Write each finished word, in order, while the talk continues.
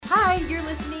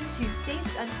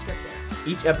Unscripted.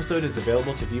 Each episode is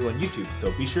available to view on YouTube,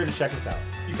 so be sure to check us out.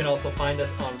 You can also find us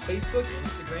on Facebook,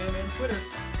 Instagram, and Twitter.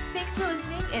 Thanks for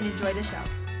listening and enjoy the show.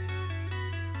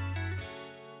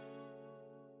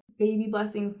 Baby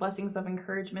blessings, blessings of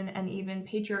encouragement, and even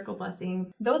patriarchal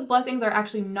blessings. Those blessings are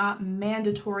actually not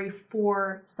mandatory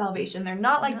for salvation. They're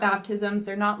not like baptisms.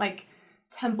 They're not like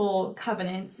temple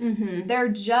covenants. They're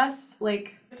just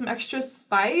like some extra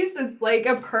spice. It's like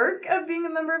a perk of being a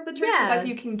member of the church that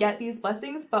you can get these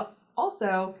blessings, but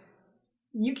also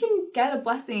you can get a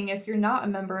blessing if you're not a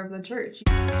member of the church.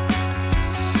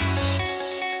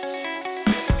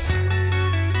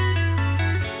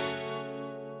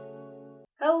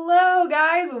 Hello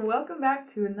guys, welcome back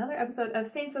to another episode of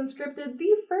Saints Unscripted,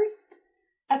 the first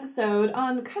episode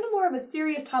on kind of more of a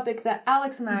serious topic that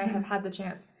Alex and I have had the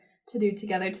chance to do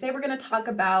together. Today we're going to talk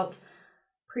about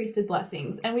priesthood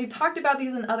blessings, and we've talked about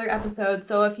these in other episodes,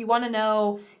 so if you want to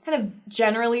know kind of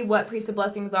generally what priesthood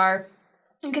blessings are,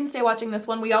 you can stay watching this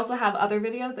one. We also have other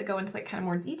videos that go into like kind of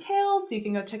more details, so you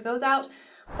can go check those out.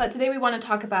 But today we want to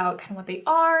talk about kind of what they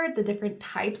are, the different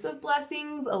types of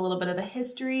blessings, a little bit of the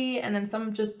history, and then some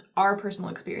of just our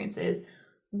personal experiences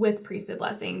with priesthood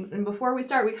blessings. And before we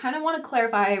start, we kind of want to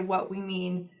clarify what we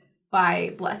mean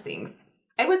by blessings.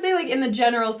 I would say like in the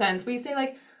general sense, we say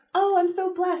like, oh, I'm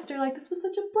so blessed, or like this was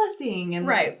such a blessing. And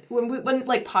right. When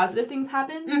like positive things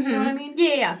happen, you know what I mean?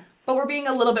 Yeah. But we're being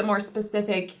a little bit more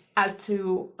specific as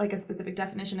to like a specific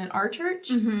definition in our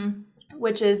church,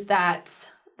 which is that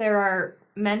there are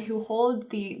men who hold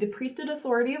the priesthood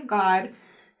authority of God,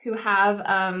 who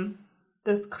have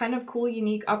this kind of cool,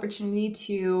 unique opportunity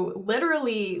to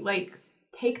literally like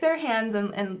take their hands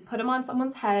and put them on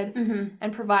someone's head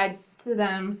and provide to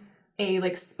them a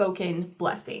like spoken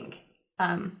blessing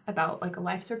about like a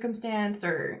life circumstance,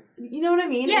 or you know what I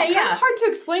mean? It's kind of hard to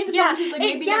explain to someone who's like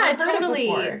maybe never heard totally.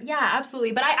 it before. Yeah,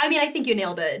 absolutely. But I mean, I think you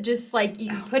nailed it. Just like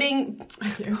putting,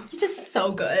 you're just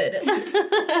so good.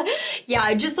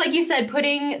 Yeah, just like you said,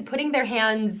 putting their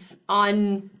hands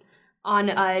on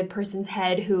a person's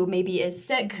head who maybe is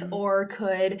sick or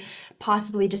could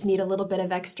possibly just need a little bit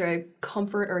of extra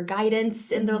comfort or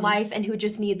guidance in their life, and who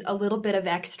just needs a little bit of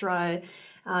extra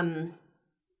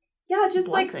just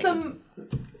blessing. like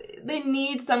they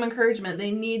need some encouragement.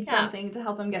 They need something to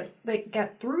help them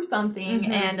get through something.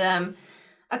 And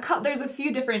there's a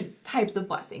few different types of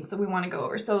blessings that we want to go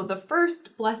over. So the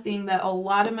first blessing that a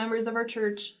lot of members of our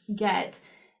church get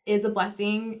is a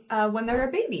blessing when they're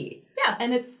a baby. Yeah.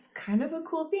 And it's kind of a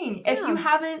cool thing. If you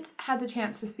haven't had the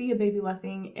chance to see a baby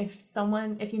blessing, if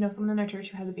you know someone in our church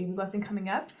who has a baby blessing coming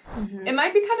up, it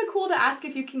might be kind of cool to ask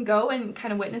if you can go and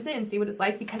kind of witness it and see what it's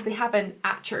like, because they happen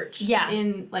at church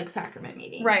in like sacrament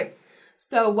meeting. Right.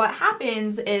 So what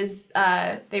happens is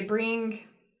they bring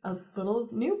a little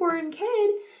newborn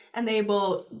kid, and they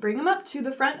will bring him up to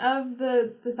the front of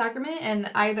the sacrament,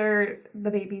 and either the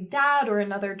baby's dad or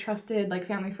another trusted like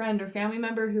family friend or family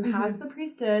member who has the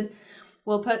priesthood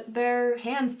will put their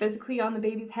hands physically on the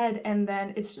baby's head, and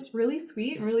then it's just really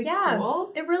sweet and really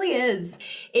cool. It really is.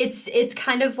 It's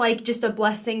kind of like just a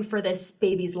blessing for this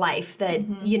baby's life that,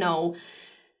 you know,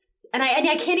 and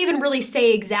I can't even really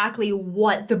say exactly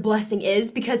what the blessing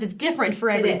is, because it's different for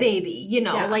every baby, you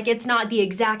know, like it's not the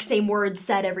exact same words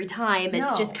said every time.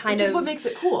 It's just kind of, which is what makes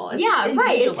it cool. It's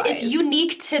It's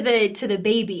unique to the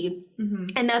baby,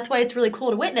 and that's why it's really cool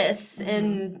to witness.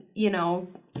 And you know,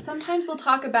 sometimes they'll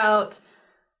talk about,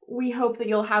 we hope that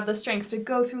you'll have the strength to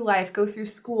go through life, go through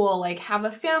school, like have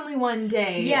a family one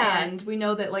day. Yeah. And we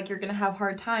know that like you're going to have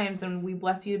hard times, and we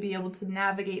bless you to be able to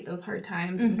navigate those hard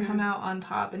times and come out on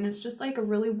top. And it's just like a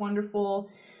really wonderful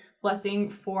blessing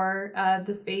for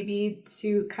this baby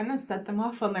to kind of set them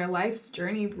off on their life's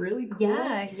journey. Really cool.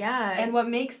 Yeah. And what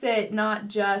makes it not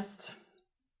just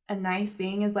a nice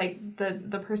thing is like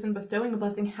the person bestowing the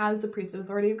blessing has the priesthood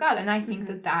authority of God. And I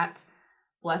think that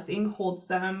blessing holds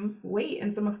some weight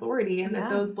and some authority, and that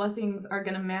those blessings are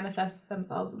going to manifest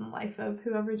themselves in the life of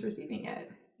whoever's receiving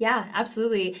it. Yeah,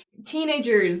 absolutely.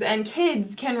 Teenagers and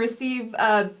kids can receive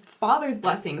father's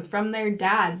blessings from their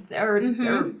dads or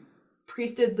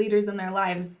priesthood leaders in their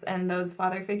lives, and those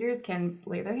father figures can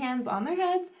lay their hands on their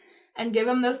heads and give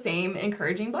them those same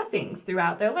encouraging blessings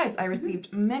throughout their lives. I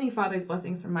received many father's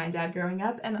blessings from my dad growing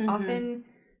up, and often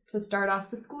to start off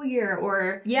the school year,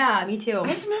 or... Yeah, me too. I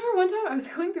just remember one time I was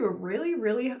going through a really,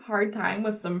 really hard time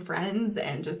with some friends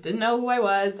and just didn't know who I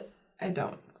was. I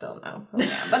don't still know who I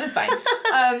am, but it's fine.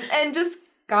 And just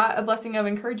got a blessing of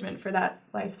encouragement for that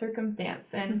life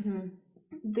circumstance. And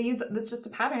that's just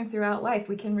a pattern throughout life.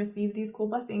 We can receive these cool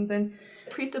blessings. And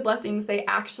priesthood blessings,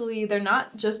 they're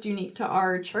not just unique to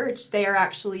our church. They are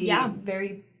actually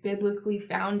very biblically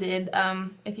founded.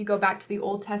 If you go back to the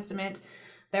Old Testament,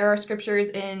 there are scriptures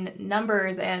in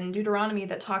Numbers and Deuteronomy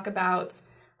that talk about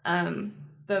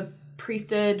the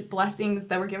priesthood blessings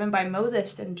that were given by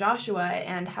Moses and Joshua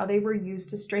and how they were used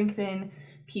to strengthen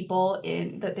people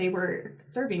in that they were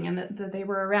serving and that they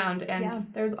were around. And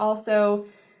there's also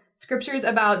scriptures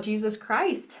about Jesus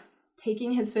Christ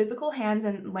taking his physical hands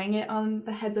and laying it on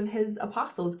the heads of his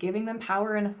apostles, giving them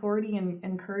power and authority and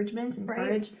encouragement and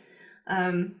courage.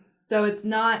 So it's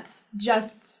not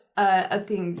just a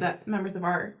thing that members of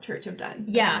our church have done.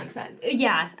 Yeah. That makes sense.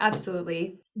 Yeah,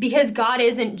 absolutely. Because God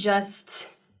isn't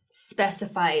just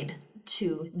specified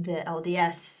to the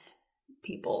LDS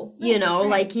people, you know,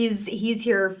 like he's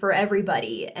here for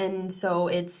everybody, and so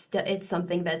it's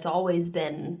something that's always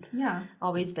been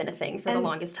a thing for the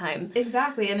longest time.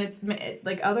 Exactly. And it's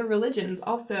like other religions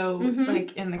also,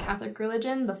 like in the Catholic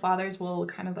religion, the fathers will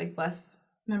kind of like bless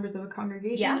members of the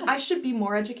congregation. I should be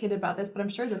more educated about this, but I'm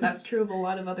sure that that's true of a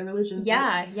lot of other religions.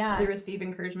 They receive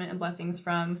encouragement and blessings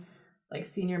from like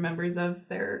senior members of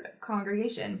their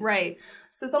congregation. Right.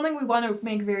 So something we want to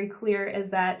make very clear is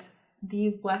that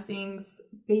these blessings,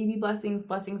 baby blessings,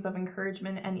 blessings of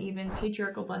encouragement, and even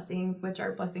patriarchal blessings, which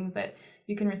are blessings that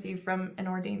you can receive from an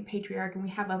ordained patriarch, and we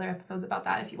have other episodes about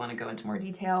that if you want to go into more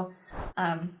detail,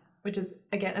 which is,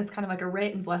 again, it's kind of like a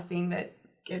written blessing that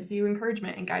gives you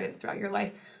encouragement and guidance throughout your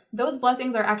life. Those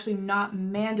blessings are actually not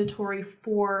mandatory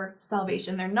for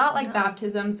salvation. They're not like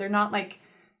baptisms. They're not like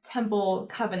temple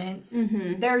covenants.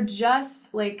 They're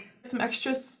just like some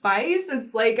extra spice.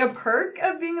 It's like a perk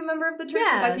of being a member of the church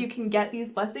that you can get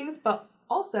these blessings, but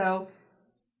also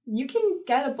you can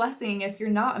get a blessing if you're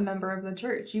not a member of the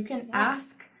church. You can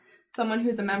ask someone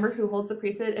who's a member who holds the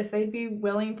priesthood if they'd be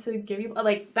willing to give you,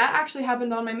 like that actually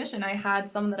happened on my mission. I had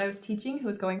someone that I was teaching who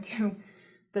was going through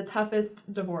the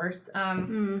toughest divorce,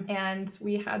 and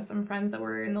we had some friends that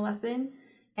were in the lesson,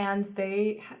 and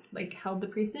they like held the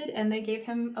priesthood and they gave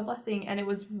him a blessing, and it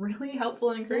was really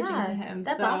helpful and encouraging to him.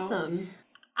 That's awesome.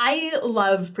 I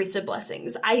love priesthood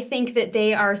blessings. I think that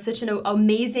they are such an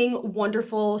amazing,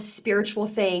 wonderful spiritual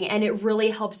thing, and it really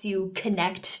helps you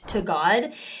connect to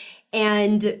God.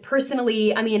 And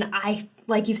personally, I mean,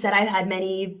 like you've said, I've had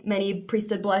many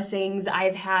priesthood blessings.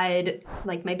 I've had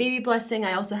like my baby blessing.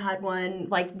 I also had one,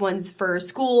 like ones for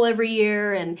school every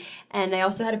year, and I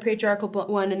also had a patriarchal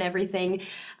one and everything.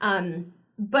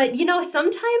 But you know,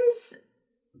 sometimes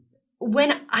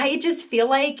when I just feel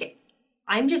like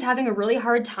I'm just having a really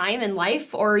hard time in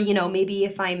life, or you know, maybe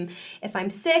if I'm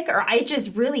sick, or I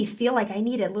just really feel like I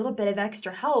need a little bit of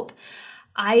extra help,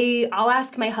 I'll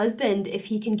ask my husband if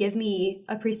he can give me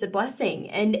a priesthood blessing,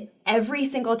 and every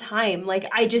single time, like,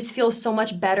 I just feel so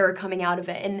much better coming out of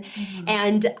it.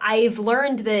 And I've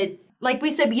learned that, like we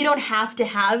said, you don't have to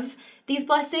have these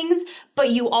blessings, but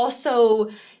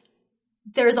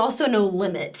there's also no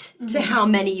limit to how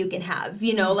many you can have.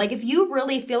 You know, like if you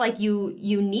really feel like you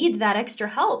need that extra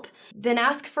help, then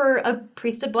ask for a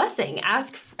priesthood blessing.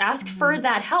 Ask for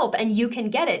that help, and you can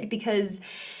get it, because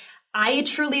I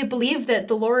truly believe that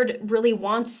the Lord really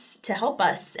wants to help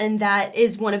us, and that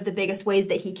is one of the biggest ways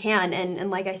that he can.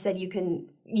 And like I said, you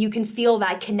can feel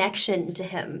that connection to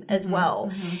him as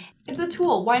well. It's a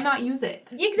tool. Why not use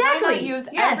it? Exactly. Why not use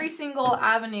every single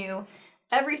avenue,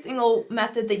 every single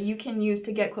method that you can use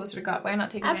to get closer to God? Why not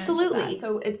take advantage of that?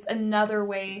 So it's another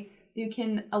way you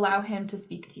can allow him to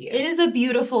speak to you. It is a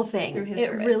beautiful thing. Through his it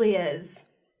service. Really is.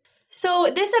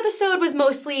 So this episode was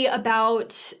mostly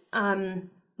about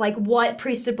like what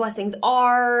priesthood blessings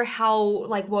are, how,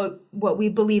 like what we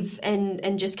believe,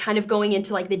 and just kind of going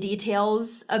into like the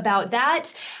details about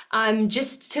that,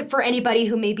 for anybody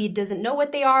who maybe doesn't know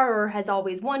what they are or has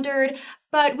always wondered.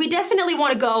 But we definitely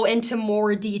want to go into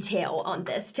more detail on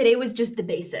this. Today was just the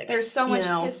basics. There's so much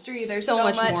history. There's so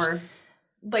much more.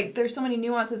 Like, there's so many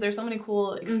nuances. There's so many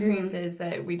cool experiences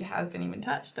that we haven't even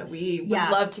touched that we would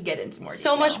love to get into more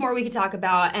detail. So much more we could talk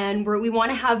about, and we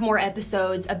want to have more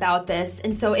episodes about this.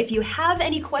 And so if you have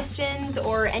any questions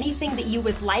or anything that you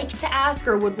would like to ask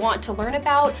or would want to learn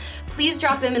about, please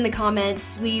drop them in the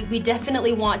comments. We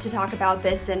definitely want to talk about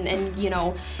this and you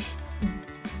know,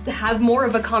 have more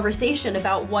of a conversation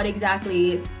about what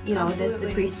exactly, you know, the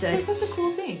priesthood. It's such a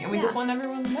cool thing, and we just want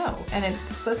everyone to know. And it's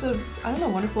such a,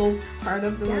 wonderful part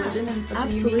of the religion, and such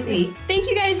a unique thing. Thank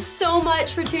you guys so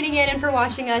much for tuning in and for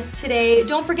watching us today.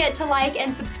 Don't forget to like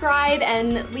and subscribe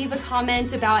and leave a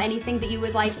comment about anything that you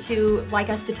would like us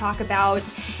to talk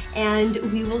about. And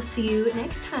we will see you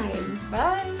next time.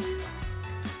 Bye.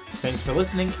 Thanks for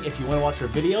listening. If you want to watch our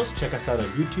videos, check us out on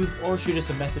YouTube or shoot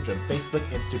us a message on Facebook,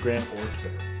 Instagram, or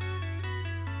Twitter.